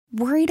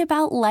Worried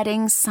about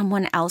letting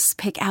someone else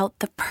pick out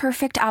the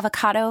perfect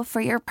avocado for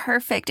your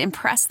perfect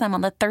impress them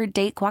on the third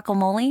date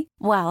guacamole?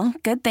 Well,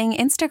 good thing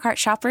Instacart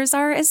shoppers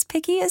are as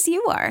picky as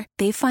you are.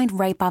 They find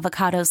ripe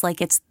avocados like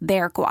it's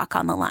their guac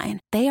on the line.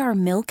 They are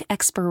milk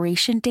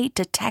expiration date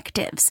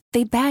detectives.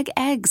 They bag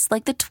eggs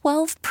like the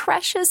 12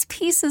 precious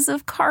pieces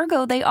of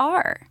cargo they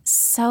are.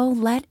 So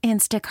let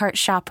Instacart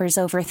shoppers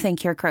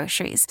overthink your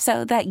groceries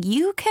so that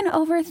you can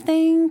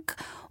overthink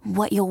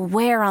what you'll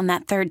wear on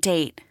that third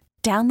date.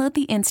 Download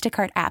the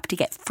Instacart app to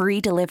get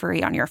free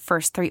delivery on your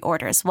first 3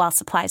 orders while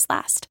supplies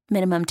last.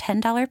 Minimum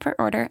 $10 per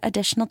order.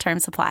 Additional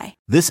terms apply.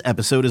 This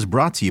episode is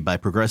brought to you by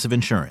Progressive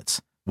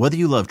Insurance. Whether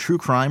you love true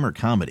crime or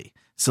comedy,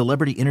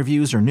 celebrity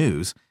interviews or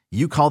news,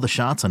 you call the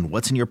shots on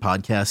what's in your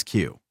podcast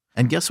queue.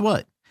 And guess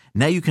what?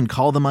 Now you can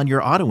call them on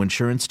your auto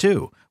insurance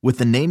too with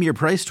the Name Your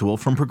Price tool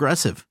from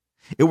Progressive.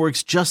 It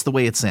works just the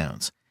way it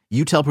sounds.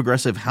 You tell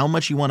Progressive how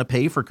much you want to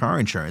pay for car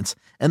insurance,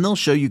 and they'll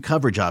show you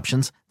coverage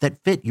options that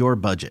fit your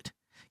budget.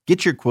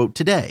 Get your quote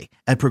today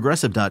at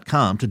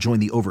Progressive.com to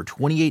join the over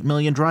 28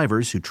 million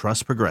drivers who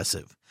trust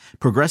Progressive.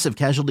 Progressive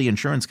Casualty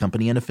Insurance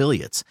Company and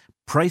Affiliates.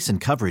 Price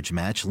and coverage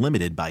match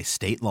limited by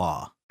state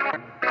law.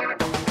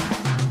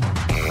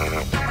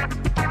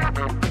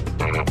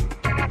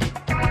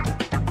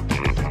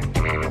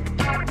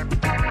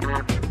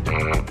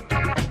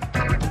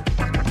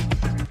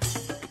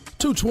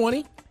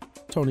 .220,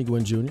 Tony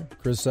Gwynn Jr.,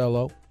 Chris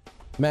Ello,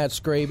 Matt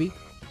Scraby.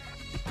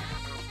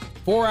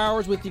 4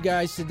 hours with you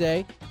guys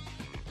today.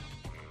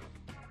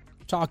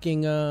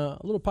 Talking a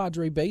little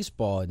Padre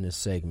baseball in this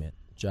segment.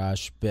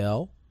 Josh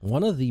Bell,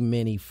 one of the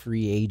many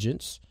free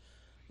agents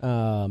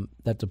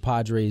that the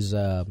Padres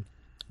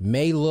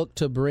may look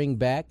to bring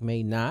back,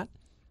 may not.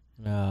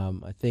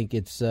 I think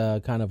it's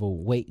kind of a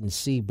wait and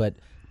see. But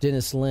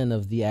Dennis Lin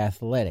of The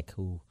Athletic,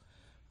 who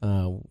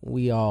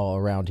we all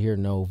around here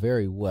know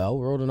very well,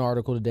 wrote an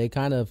article today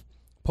kind of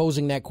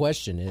posing that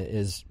question.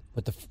 Is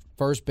with the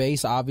first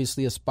base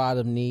obviously a spot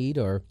of need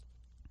or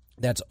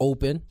that's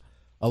open?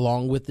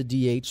 Along with the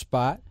DH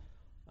spot,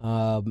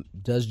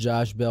 does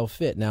Josh Bell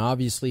fit? Now,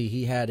 obviously,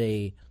 he had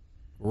a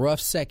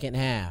rough second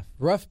half,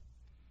 rough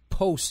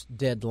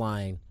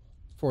post-deadline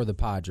for the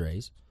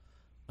Padres,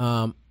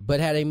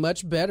 but had a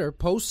much better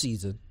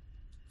postseason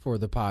for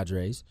the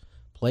Padres,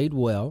 played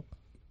well,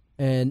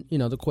 and, you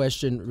know, the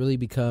question really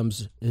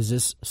becomes, is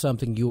this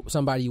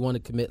somebody you want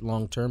to commit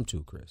long-term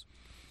to, Chris?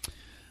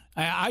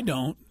 I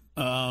don't.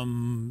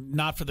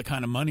 Not for the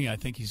kind of money I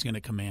think he's going to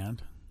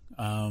command.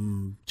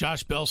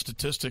 Josh Bell's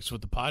statistics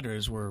with the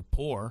Padres were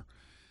poor.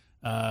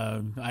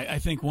 I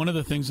think one of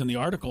the things in the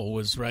article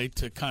was, right,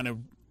 to kind of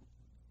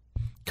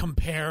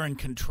compare and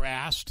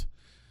contrast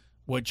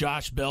what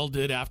Josh Bell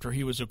did after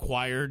he was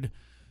acquired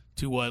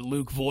to what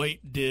Luke Voit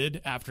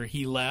did after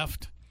he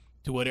left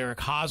to what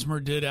Eric Hosmer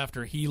did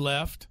after he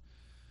left.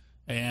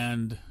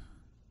 And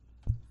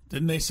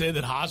didn't they say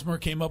that Hosmer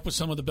came up with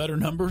some of the better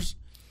numbers?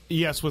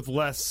 Yes, with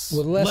less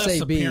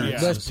AB,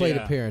 less plate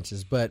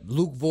appearances. But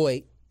Luke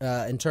Voit,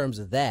 in terms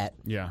of that,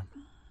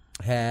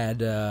 had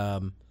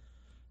the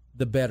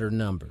better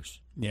numbers.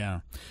 Yeah.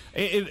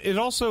 It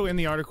also, in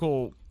the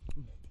article,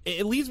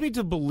 it leads me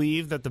to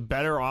believe that the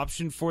better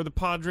option for the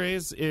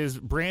Padres is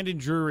Brandon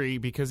Drury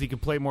because he can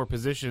play more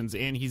positions,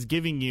 and he's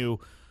giving you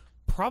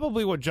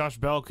probably what Josh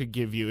Bell could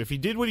give you. If he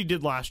did what he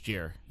did last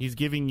year, he's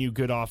giving you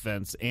good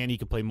offense, and he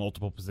can play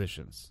multiple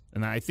positions.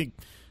 And I think,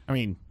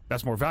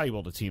 that's more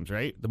valuable to teams,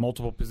 right? The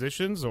multiple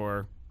positions,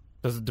 or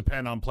does it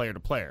depend on player to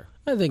player?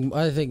 I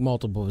think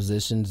multiple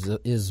positions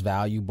is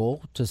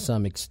valuable to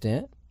some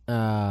extent.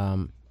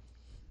 The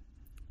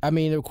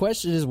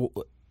question is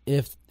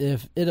if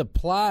it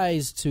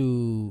applies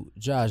to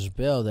Josh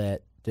Bell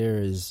that there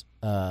is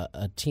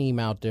a team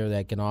out there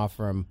that can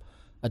offer him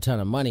a ton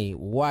of money,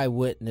 why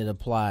wouldn't it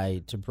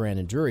apply to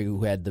Brandon Drury,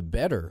 who had the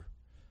better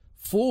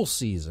full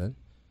season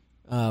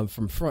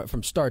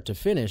from start to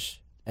finish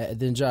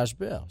than Josh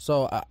Bell?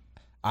 So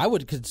I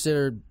would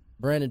consider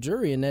Brandon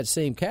Drury in that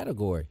same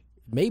category,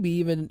 maybe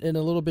even in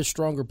a little bit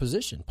stronger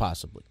position,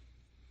 possibly.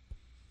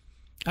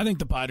 I think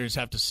the Padres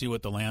have to see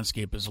what the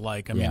landscape is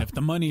like. I mean, if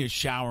the money is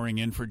showering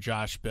in for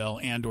Josh Bell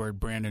and or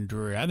Brandon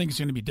Drury, I think it's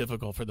going to be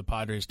difficult for the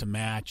Padres to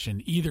match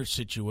in either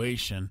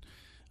situation.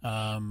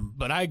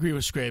 But I agree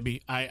with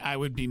Scraby. I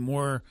would be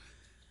more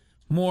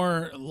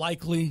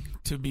likely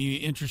to be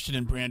interested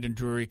in Brandon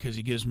Drury because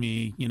he gives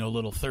me, a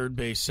little third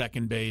base,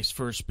 second base,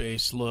 first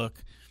base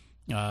look,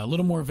 a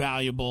little more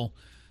valuable.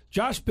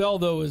 Josh Bell,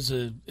 though,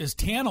 is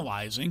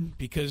tantalizing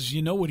because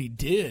you know what he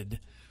did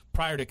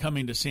prior to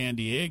coming to San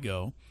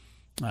Diego.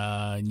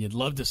 And you'd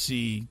love to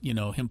see,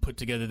 him put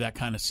together that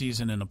kind of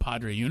season in a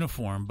Padre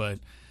uniform. But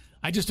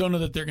I just don't know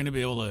that they're going to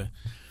be able to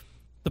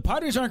 – the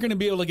Padres aren't going to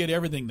be able to get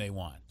everything they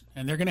want.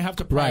 And they're going to have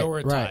to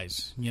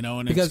prioritize,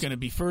 and because it's going to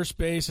be first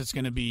base. It's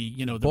going to be,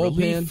 the bullpen.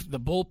 Relief, the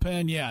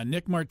bullpen. Yeah,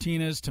 Nick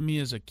Martinez, to me,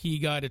 is a key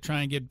guy to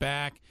try and get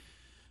back.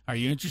 Are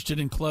you interested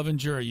in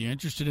Clevenger? Are you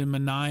interested in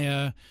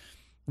Minaya?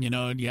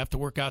 You have to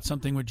work out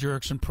something with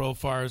Jurickson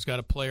Profar, who's got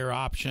a player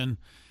option.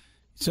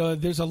 So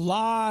there's a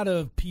lot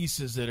of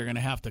pieces that are going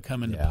to have to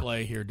come into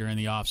play here during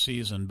the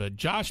offseason. But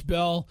Josh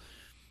Bell,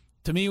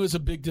 to me, was a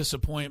big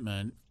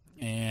disappointment.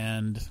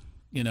 And,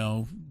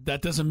 that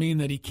doesn't mean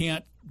that he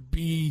can't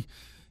be,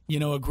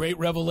 a great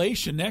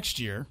revelation next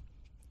year,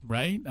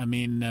 right? I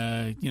mean,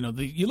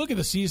 you look at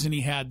the season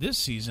he had this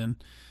season.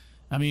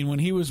 I mean, when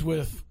he was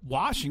with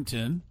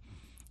Washington,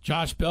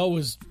 Josh Bell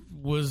was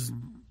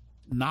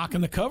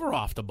knocking the cover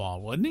off the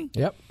ball, wasn't he?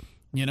 Yep.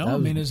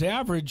 His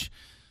average,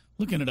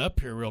 looking it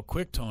up here real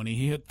quick, Tony,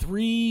 he hit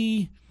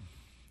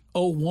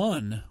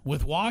 301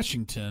 with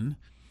Washington,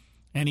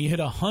 and he hit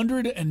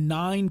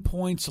 109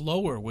 points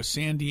lower with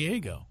San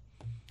Diego.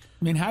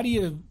 I mean, how do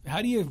you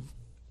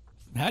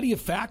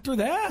factor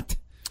that?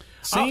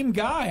 Same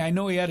guy. I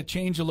know he had to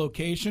change of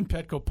location.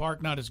 Petco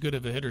Park, not as good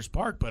of a hitter's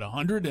park, but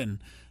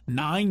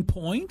 109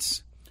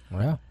 points?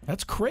 Wow.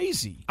 That's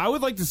crazy. I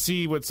would like to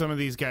see what some of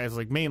these guys,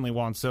 like mainly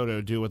Juan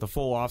Soto, do with a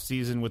full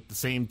offseason with the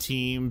same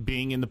team,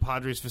 being in the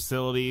Padres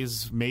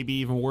facilities, maybe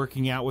even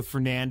working out with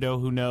Fernando,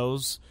 who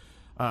knows,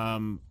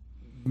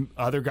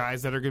 other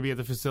guys that are going to be at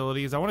the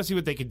facilities. I want to see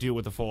what they could do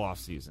with the full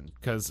offseason,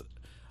 because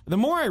the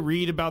more I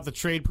read about the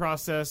trade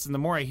process and the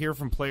more I hear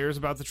from players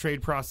about the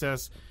trade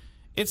process,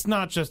 it's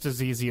not just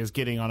as easy as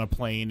getting on a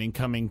plane and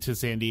coming to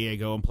San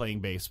Diego and playing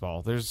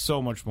baseball. There's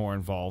so much more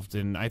involved,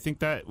 and I think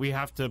that we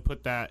have to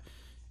put that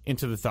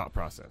into the thought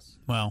process.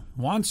 Well,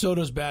 Juan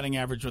Soto's batting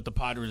average with the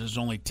Padres is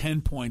only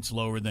 10 points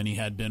lower than he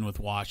had been with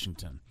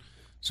Washington.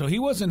 So he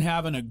wasn't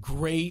having a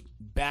great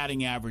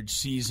batting average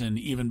season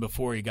even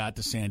before he got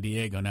to San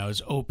Diego. Now,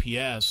 his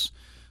OPS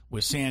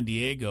with San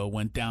Diego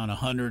went down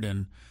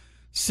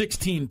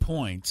 116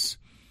 points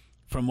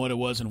from what it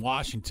was in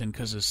Washington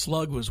because his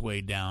slug was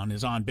way down.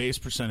 His on-base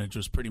percentage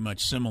was pretty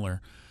much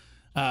similar.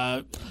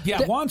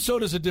 Juan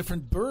Soto's a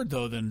different bird,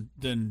 though,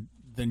 than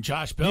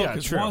Josh Bell,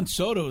 because Juan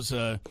Soto's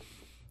a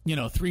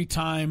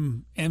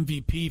three-time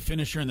MVP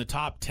finisher in the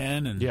top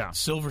 10 and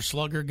Silver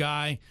Slugger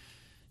guy.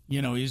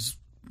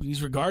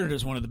 He's regarded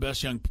as one of the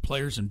best young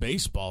players in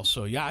baseball.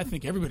 So, I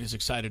think everybody's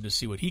excited to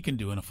see what he can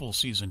do in a full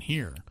season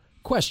here.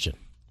 Question.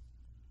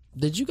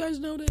 Did you guys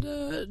know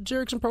that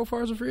Jerickson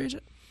Profar is a free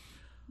agent?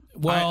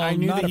 Well, I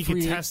knew that he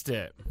could test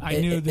it. I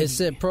knew that. It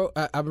said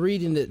I'm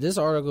reading this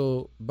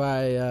article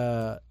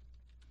by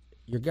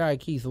your guy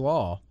Keith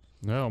Law.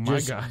 No,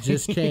 my guy.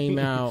 Just came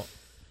out,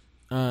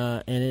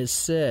 and it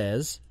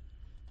says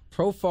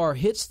Profar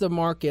hits the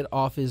market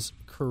off his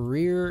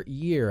career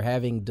year,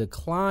 having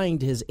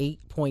declined his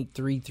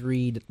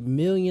 $8.33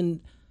 million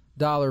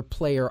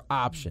player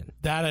option.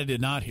 That I did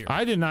not hear.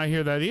 I did not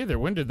hear that either.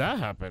 When did that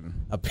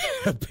happen?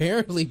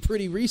 Apparently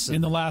pretty recent.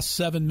 In the last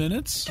 7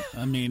 minutes.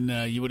 I mean,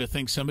 you would have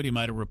think somebody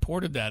might have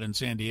reported that in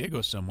San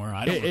Diego somewhere.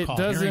 I don't recall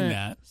hearing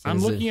that. I'm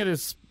looking at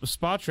his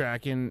spot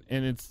track, and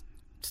it's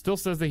still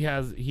says that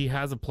he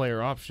has a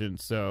player option.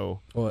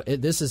 So, well,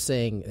 this is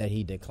saying that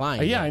he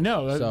declined. I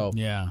know. So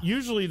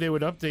usually they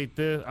would update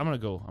this. I'm gonna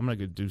go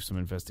do some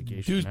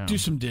investigation. Do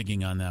some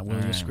digging on that, will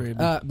you,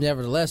 Scraby?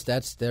 Nevertheless,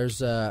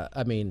 there's a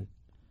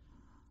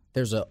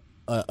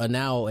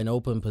now an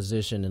open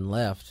position in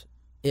left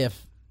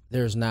if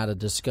there's not a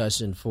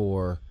discussion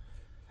for.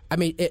 I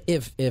mean,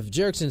 if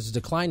Jerickson's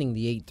declining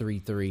the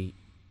 833,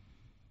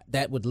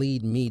 that would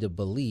lead me to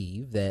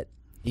believe that.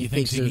 He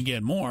thinks he can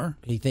get more.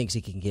 He thinks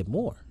he can get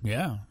more.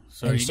 Yeah.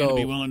 So are you going to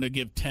be willing to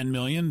give $10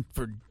 million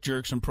for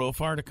Jerickson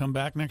Profar to come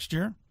back next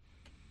year?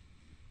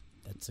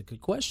 That's a good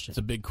question. It's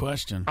a big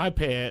question. I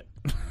pay it.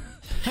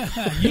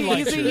 You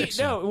like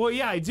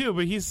Jerickson. I do,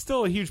 but he's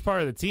still a huge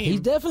part of the team. He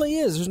definitely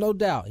is. There's no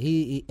doubt.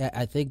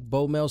 I think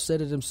Bo Mel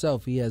said it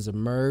himself. He has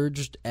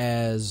emerged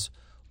as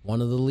one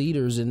of the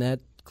leaders in that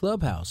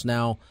clubhouse.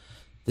 Now,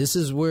 this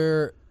is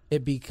where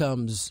it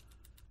becomes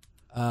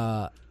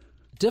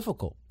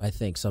difficult, I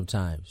think,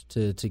 sometimes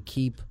to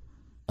keep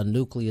a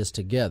nucleus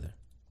together,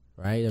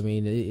 right? I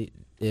mean,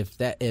 if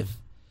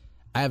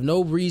I have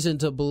no reason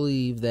to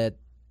believe that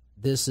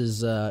this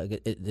is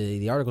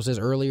the article says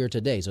earlier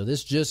today, so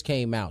this just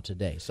came out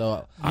today.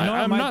 So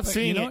I'm not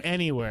seeing it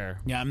anywhere.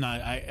 Yeah, I'm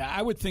not.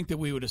 I would think that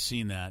we would have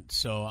seen that.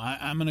 So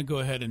I'm going to go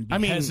ahead and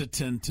be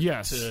hesitant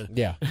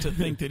to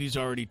think that he's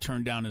already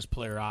turned down his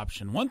player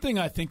option. One thing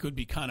I think would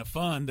be kind of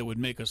fun that would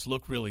make us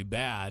look really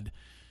bad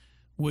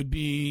would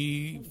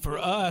be for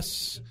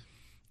us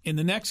in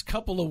the next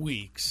couple of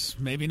weeks,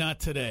 maybe not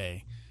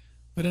today,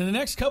 but in the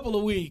next couple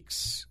of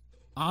weeks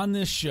on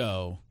this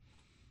show,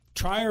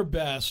 try our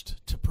best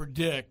to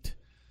predict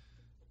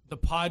the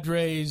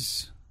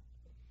Padres,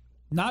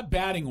 not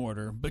batting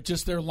order, but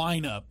just their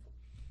lineup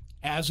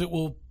as it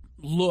will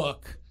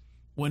look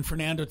when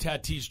Fernando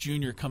Tatis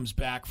Jr. comes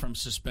back from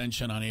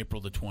suspension on April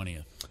the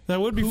 20th.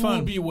 That would be fun. Who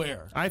will be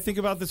where? I think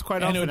about this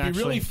quite often, and it would be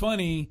actually. really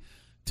funny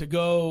to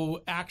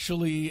go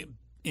actually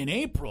in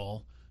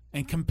April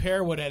and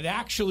compare what it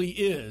actually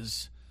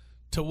is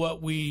to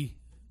what we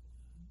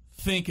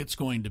think it's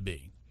going to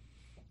be.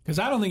 Because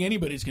I don't think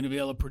anybody's going to be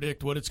able to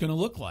predict what it's going to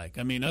look like.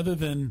 I mean, other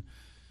than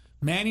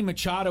Manny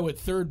Machado at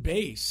third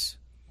base,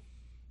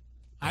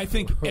 I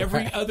think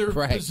every other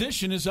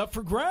position is up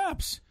for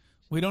grabs.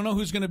 We don't know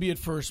who's going to be at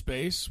first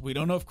base. We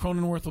don't know if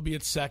Cronenworth will be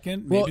at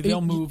second. Maybe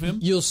they'll move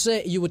him.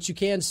 What you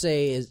can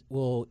say is,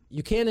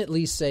 you can at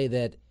least say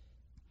that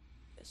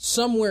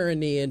somewhere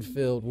in the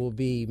infield will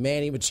be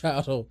Manny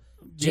Machado,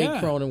 Jake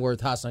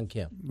Cronenworth, Ha-Seong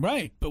Kim.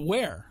 Right, but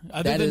where?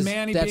 Other than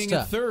Manny being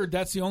at third,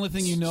 that's the only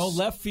thing you know.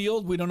 Left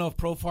field, we don't know if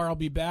Profar will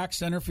be back.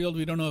 Center field,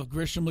 we don't know if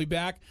Grisham will be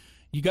back.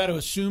 You got to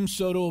assume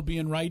Soto will be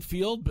in right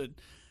field, but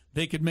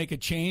they could make a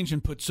change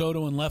and put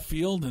Soto in left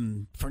field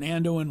and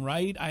Fernando in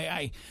right.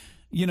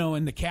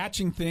 In the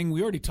catching thing,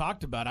 we already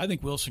talked about. I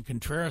think Wilson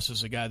Contreras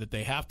is a guy that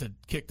they have to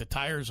kick the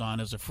tires on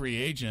as a free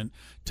agent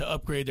to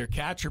upgrade their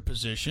catcher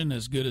position,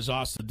 as good as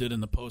Austin did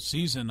in the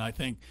postseason. I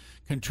think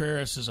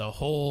Contreras is a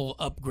whole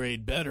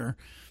upgrade better.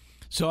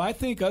 So I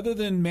think other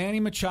than Manny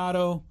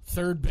Machado,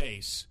 third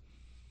base,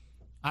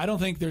 I don't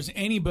think there's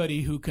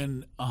anybody who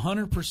can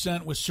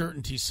 100% with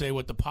certainty say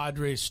what the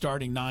Padres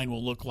starting nine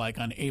will look like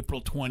on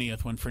April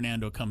 20th when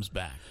Fernando comes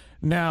back.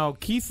 Now,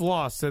 Keith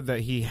Law said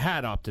that he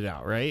had opted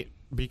out, right?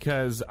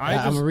 Because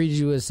I'm going to read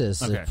you what it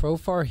says. Okay.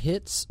 Profar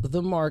hits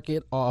the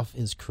market off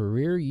his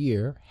career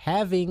year,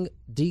 having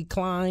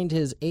declined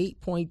his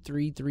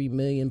 $8.33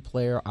 million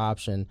player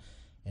option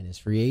and his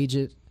free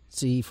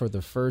agency for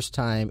the first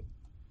time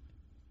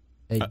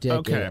a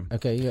decade.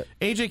 Okay.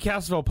 AJ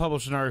Cassavell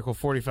published an article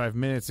 45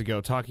 minutes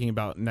ago talking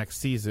about next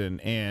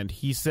season, and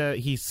he said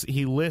he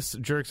lists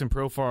Jurickson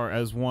Profar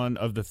as one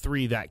of the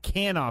three that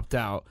can opt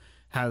out,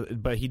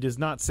 but he does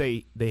not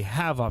say they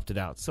have opted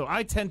out. So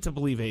I tend to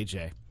believe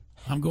AJ.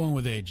 I'm going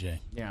with AJ.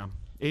 Yeah.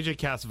 AJ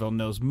Cassavell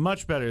knows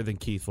much better than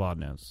Keith Law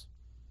knows.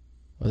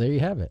 Well, there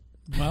you have it.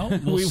 Well,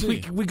 we'll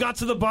see. We got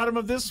to the bottom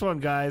of this one,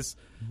 guys.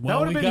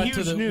 Well, that would have been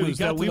huge news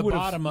that we would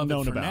have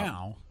known about.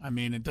 Now. I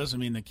mean, it doesn't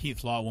mean that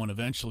Keith Law won't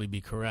eventually be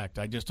correct.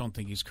 I just don't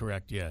think he's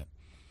correct yet.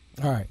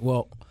 All right.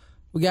 Well,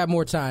 we got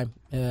more time.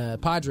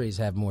 Padres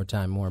have more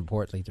time, more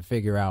importantly, to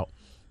figure out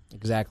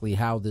exactly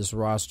how this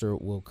roster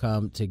will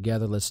come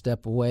together. Let's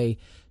step away,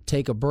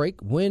 take a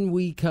break. When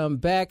we come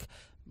back,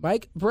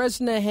 Mike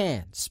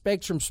Bresnahan,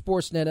 Spectrum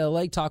Sportsnet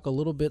LA, talk a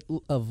little bit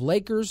of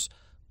Lakers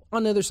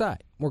on the other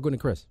side. More Gwen and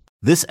Chris.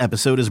 This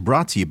episode is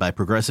brought to you by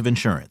Progressive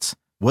Insurance.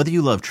 Whether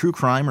you love true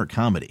crime or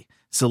comedy,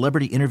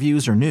 celebrity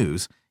interviews or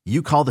news,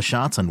 you call the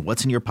shots on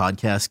what's in your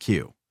podcast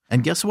queue.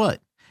 And guess what?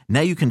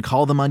 Now you can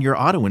call them on your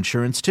auto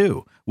insurance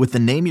too with the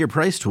Name Your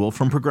Price tool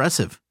from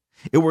Progressive.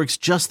 It works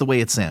just the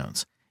way it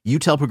sounds. You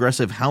tell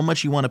Progressive how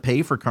much you want to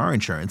pay for car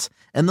insurance,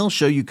 and they'll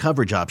show you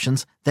coverage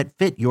options that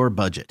fit your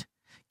budget.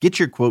 Get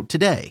your quote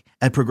today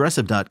at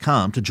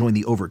Progressive.com to join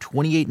the over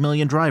 28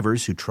 million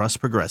drivers who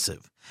trust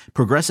Progressive.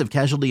 Progressive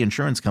Casualty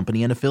Insurance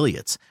Company and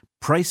Affiliates.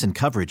 Price and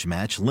coverage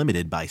match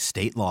limited by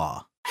state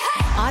law.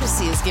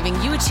 Odyssey is giving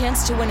you a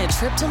chance to win a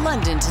trip to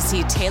London to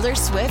see Taylor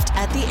Swift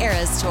at the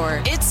Eras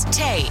Tour. It's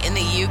Tay in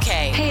the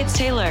UK. Hey, it's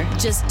Taylor.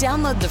 Just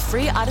download the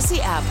free Odyssey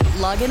app,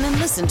 log in and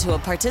listen to a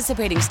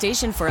participating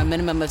station for a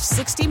minimum of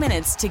 60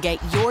 minutes to get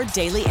your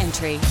daily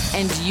entry.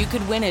 And you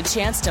could win a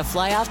chance to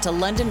fly off to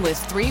London with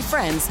 3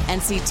 friends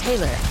and see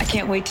Taylor. I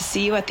can't wait to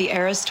see you at the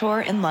Eras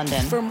Tour in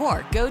London. For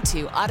more, go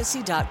to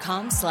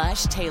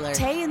odyssey.com/Taylor.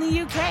 Tay in the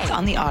UK. It's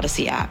on the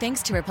Odyssey app.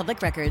 Thanks to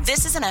Republic Records.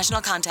 This is a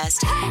national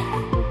contest.